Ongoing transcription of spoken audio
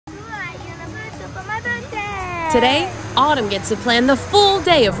my birthday! Today, Autumn gets to plan the full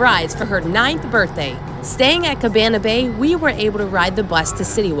day of rides for her 9th birthday. Staying at Cabana Bay, we were able to ride the bus to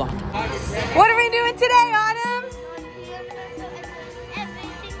City Walk. What are we doing today, Autumn? Every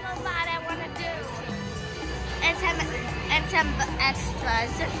single ride I want to do. And some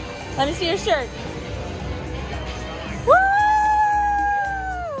extras. Let me see your shirt. Woo!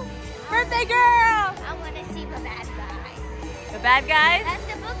 Birthday girl! I want to see the bad guys. The bad guys? That's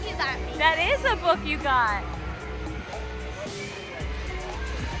the book you got me. That is a book you got.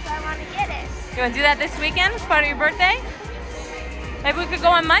 So I want to get it. You want to do that this weekend as part of your birthday? Maybe we could go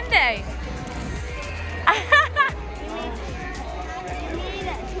on Monday. You need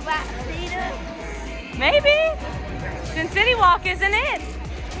to buy theater. Maybe. Since City Walk, isn't it?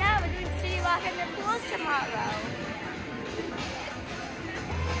 Yeah, we're doing City Walk in the pool tomorrow.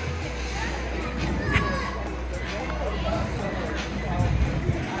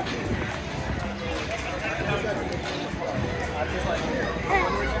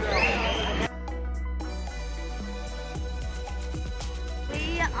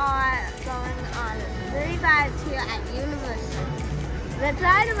 We are going on 35 here at Universal. Let's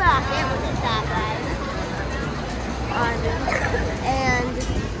ride a rocket, which is that ride. And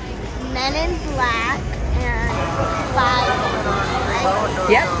Men in Black and Five. Right?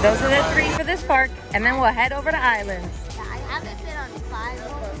 Yep, those are the 3 for this park. And then we'll head over to Islands. Yeah, I haven't been on Five.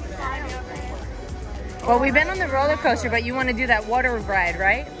 Well, we've been on the roller coaster, but you want to do that water ride,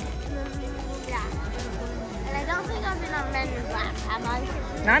 right? Yeah. And I don't think I've been on Men in Black, have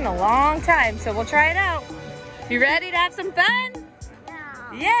I? Not in a long time, so we'll try it out. You ready to have some fun?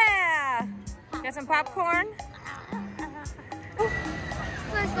 Yeah. Yeah! Got some popcorn?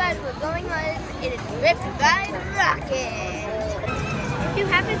 First ride we're going on it is Rip Ride Rocket. If you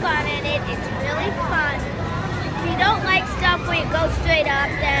haven't gone in it, it's really fun. If you don't like stuff where you go straight up,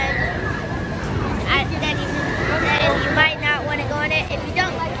 then you might not want to go on it. If you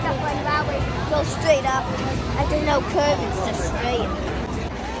don't like stuff like that where you go straight up, and there's no curve, it's just straight.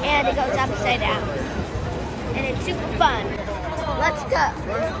 And it goes upside down. And it's super fun. Let's go.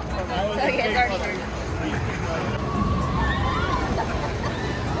 So yeah, it's already done.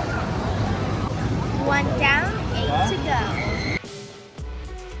 One down, 8 to go.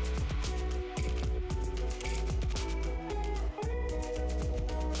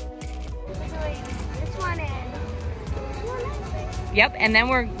 This one in. Yep, and then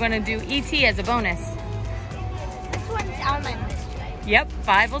we're going to do E.T. as a bonus. This one's on my list, right? Yep,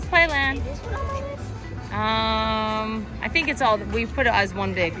 Fievel's Playland. Is this one on my list? I think it's all, we put it as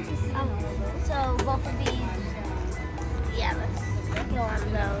one big. Oh, so both of these. Yeah, let's go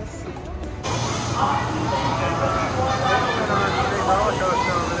on those. I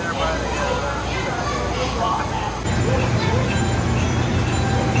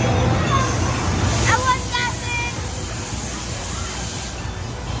want that thing.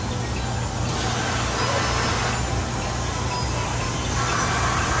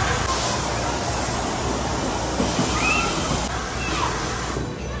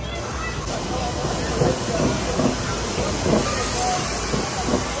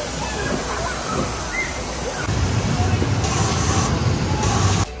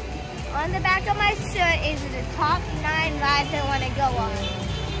 On the back of my shirt is the top 9 rides I want to go on.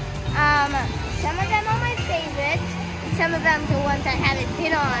 Some of them are my favorites. Some of them are the ones I haven't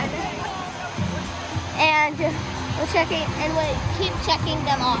been on. And we'll keep checking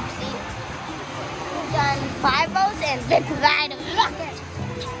them off. See, we've done 5 boats and Rip Ride Rocket.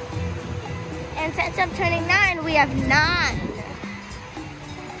 And since I'm turning 9, we have 9.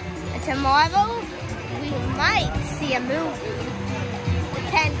 And tomorrow we might see a movie.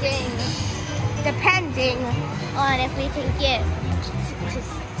 Depending on if we can get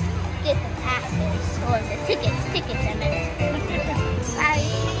the passes or the tickets I meant.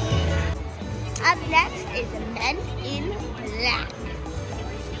 Up next is Men in Black.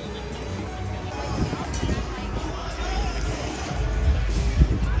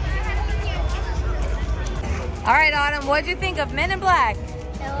 All right, Autumn, what'd you think of Men in Black?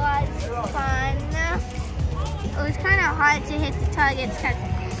 It was fun. It was kind of hard to hit the targets because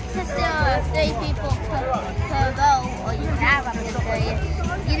since there are 3 people per row, or you have up to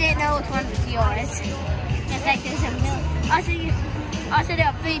 3, you didn't know which one was yours. It's like there's a million. Also, there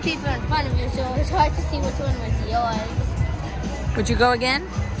are 3 people in front of you, so it was hard to see which one was yours. Would you go again?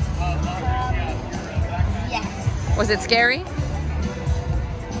 Yes. Was it scary?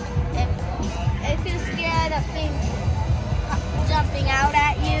 If you're scared of things jumping out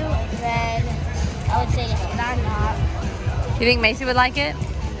at you, then I would say yes, but I'm not. You think Macy would like it?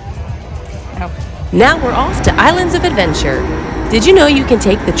 No. Now we're off to Islands of Adventure. Did you know you can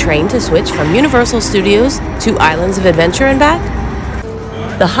take the train to switch from Universal Studios to Islands of Adventure and back?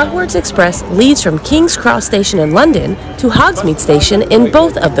 The Hogwarts Express leads from King's Cross Station in London to Hogsmeade Station in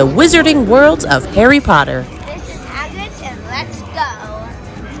both of the wizarding worlds of Harry Potter. This is Hagrid, and let's go.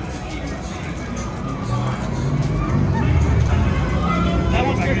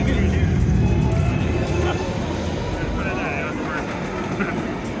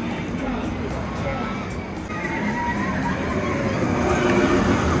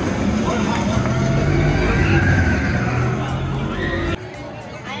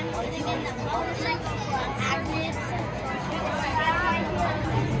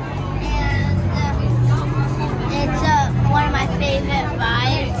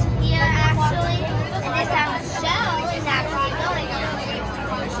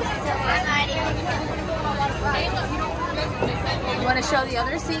 You want to show the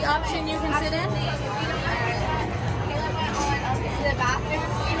other seat option you can sit in? The bathroom.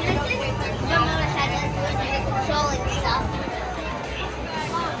 This is the motorcycle controlling stuff.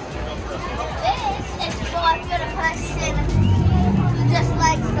 This is for the person who just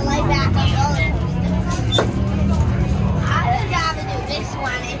likes to lay back on roller coasters. I would rather do this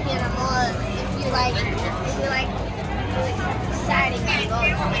one if you like exciting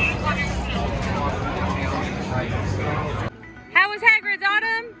roller coasters. How was Hagrid's,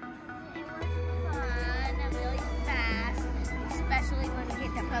 Autumn? Fun, really fast, especially when we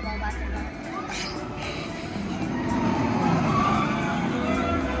hit the purple button.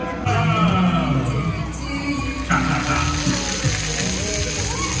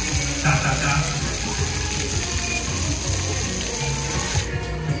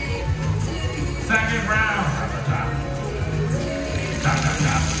 Second round.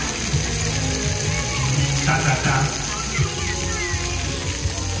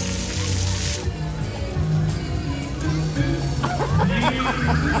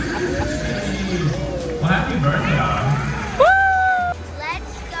 Well, happy birthday, Autumn.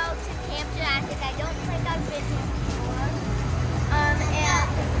 Let's go to Camp Jurassic. I don't think I've been here before. And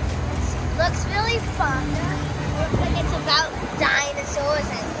looks really fun. Looks like it's about dinosaurs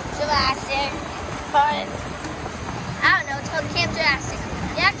and Jurassic. Fun. I don't know, it's called Camp Jurassic.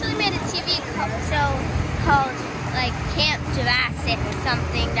 They actually made a TV show called like Camp Jurassic or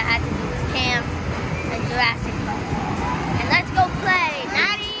something that had to do with camp and Jurassic Park. And let's go play.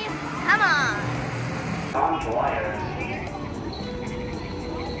 Maddie, come on.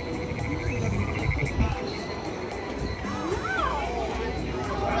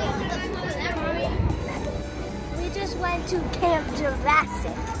 We just went to Camp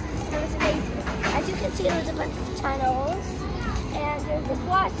Jurassic. It was amazing. As you can see, there's a bunch of tunnels, and there's this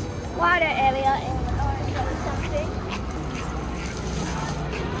water area, and I want to show you something.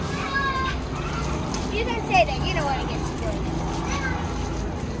 You can say that. You don't want to get spoiled.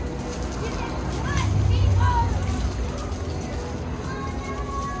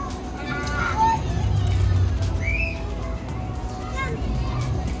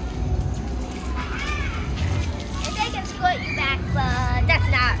 You back, but that's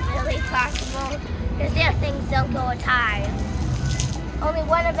not really possible because their things don't go as high. Only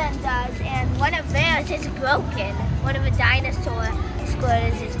one of them does, and one of theirs is broken. One of the dinosaur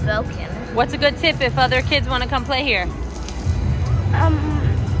scooters is broken. What's a good tip if other kids want to come play here?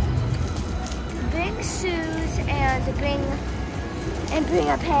 Bring shoes and bring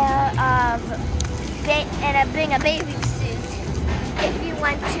a pair of bring a bathing suit if you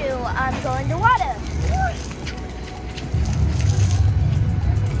want to go in the water.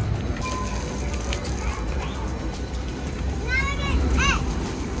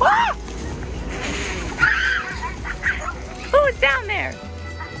 Who's down there?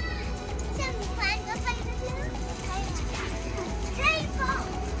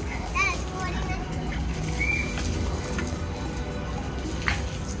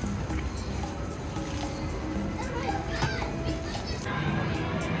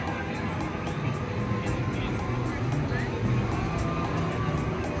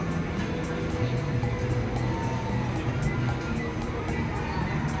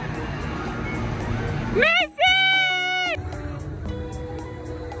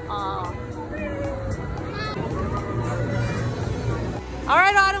 All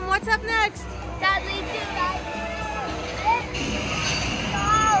right, Autumn, what's up next? Dudley Do-Right.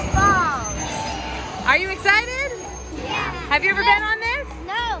 Balls. Are you excited? Yeah. Have you ever been on this?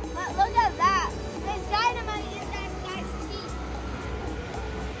 No, but look at that. There's dynamite in that guy's teeth.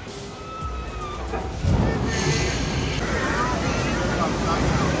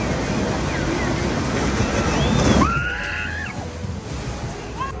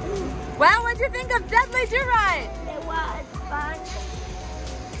 Well, what'd you think of Dudley Do-Right? It was fun.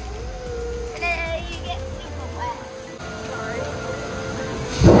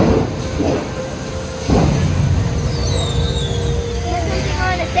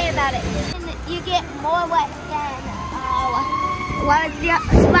 because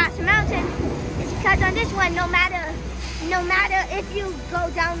the Splash Mountain is because on this one, no matter if you go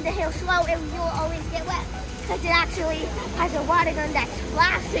down the hill slow, you'll always get wet. Because it actually has a water gun that's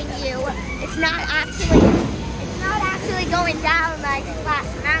splashing you. It's not actually going down like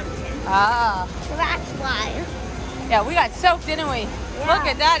Splash Mountain. Ah. So that's why. Yeah, we got soaked, didn't we? Yeah. Look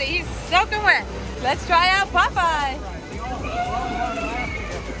at Daddy, he's soaking wet. Let's try out Popeye.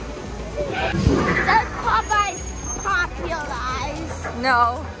 Does Popeye's popularize?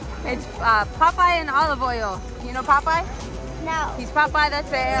 No, it's Popeye and olive oil. You know Popeye? No. He's Popeye the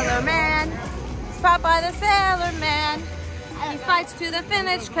Sailor Man. He's Popeye the Sailor Man. He fights to the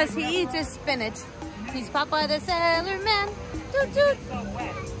finish because he eats his spinach. He's Popeye the Sailor Man. Toot toot.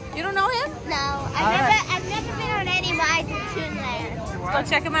 You don't know him? No. I've never been on any rides in Toonland. Go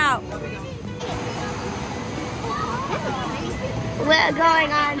check him out. We're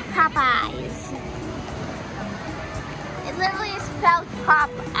going on Popeyes. It literally is spelled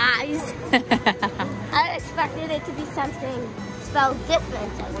Popeyes. I expected it to be something spelled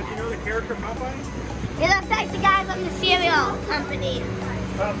different. But you know the character Popeye? It looks like the guy from the cereal company.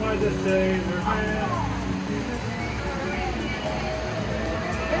 Popeye the Sailor Man.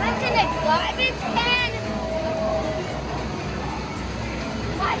 It looks in a garbage can.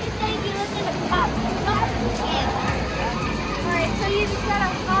 Why do you think you look in a garbage can? Alright, so you just got a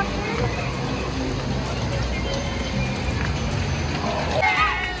popcorn?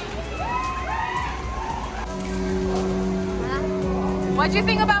 What'd you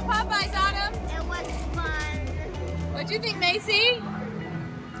think about Popeyes, Autumn? It was fun. What'd you think, Macy?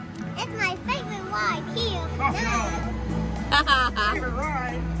 It's my favorite ride here. Favorite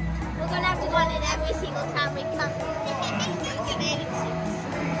ride. We're gonna have to go on it every single time we come.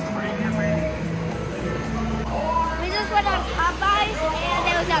 We just went on Popeyes and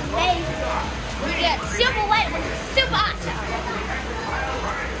it was amazing. You get super wet, which is super awesome.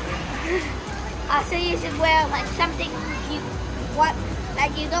 So you should wear like something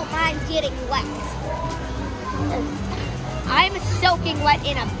like you don't mind getting wet. I'm soaking wet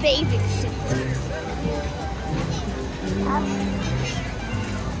in a bathing suit.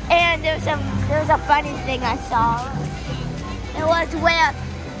 And there was a funny thing I saw. It was where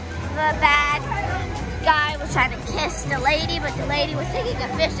the bad guy was trying to kiss the lady, but the lady was taking a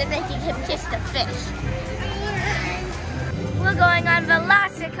fish and making him kiss the fish. We're going on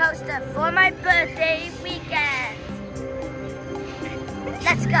Velocicoaster for my birthday weekend.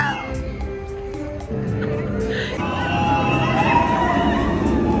 Let's go.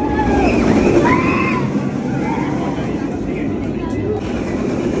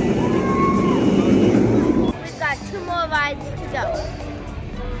 We've got 2 more rides to go.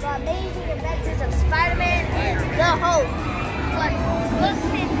 The Amazing Adventures of Spider-Man and the Hulk. What looks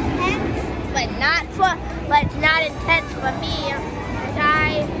intense, but it's not intense for me, as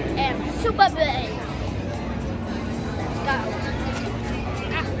I am super big. Let's go.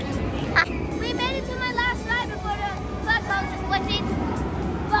 We made it to my last ride before the bus house, which is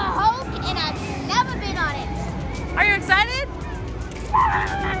the Hulk, and I've never been on it. Are you excited?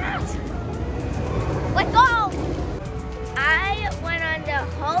 Let's go! I went on the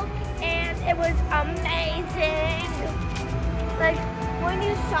Hulk and it was amazing. Like when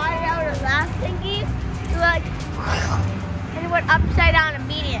you shot it out of that thingy, you like, and it went upside down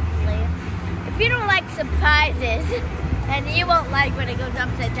immediately. If you don't like surprises, then you won't like when it goes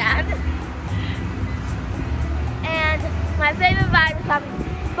upside down. And my favorite ride was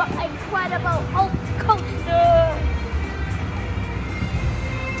the Incredible Hulk coaster.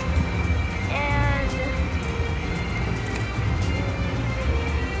 And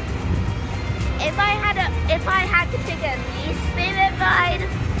if I had to pick a least favorite ride,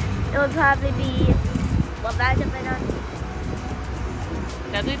 it would probably be what ride have I done?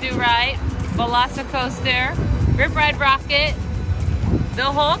 Dudley Do Right, Velocicoaster, Rip Ride Rocket, The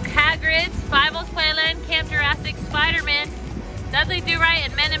Hulk, Hagrid's, Five O's Playland, Camp Jurassic, Spider-Man, Dudley Do Right,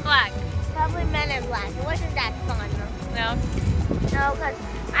 and Men in Black. Probably Men in Black. It wasn't that fun. No? No, because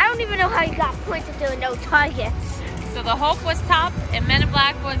I don't even know how you got points if there were no targets. So the Hulk was top and Men in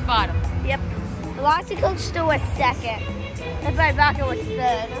Black was bottom. Yep. Velocicoaster was second. Rip Ride Rocket was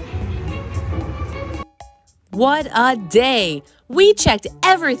third. What a day! We checked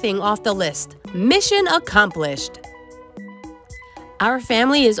everything off the list. Mission accomplished. Our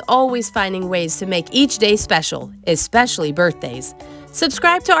family is always finding ways to make each day special, especially birthdays.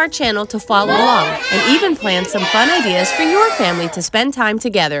 Subscribe to our channel to follow along and even plan some fun ideas for your family to spend time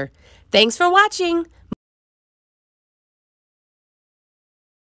together. Thanks for watching!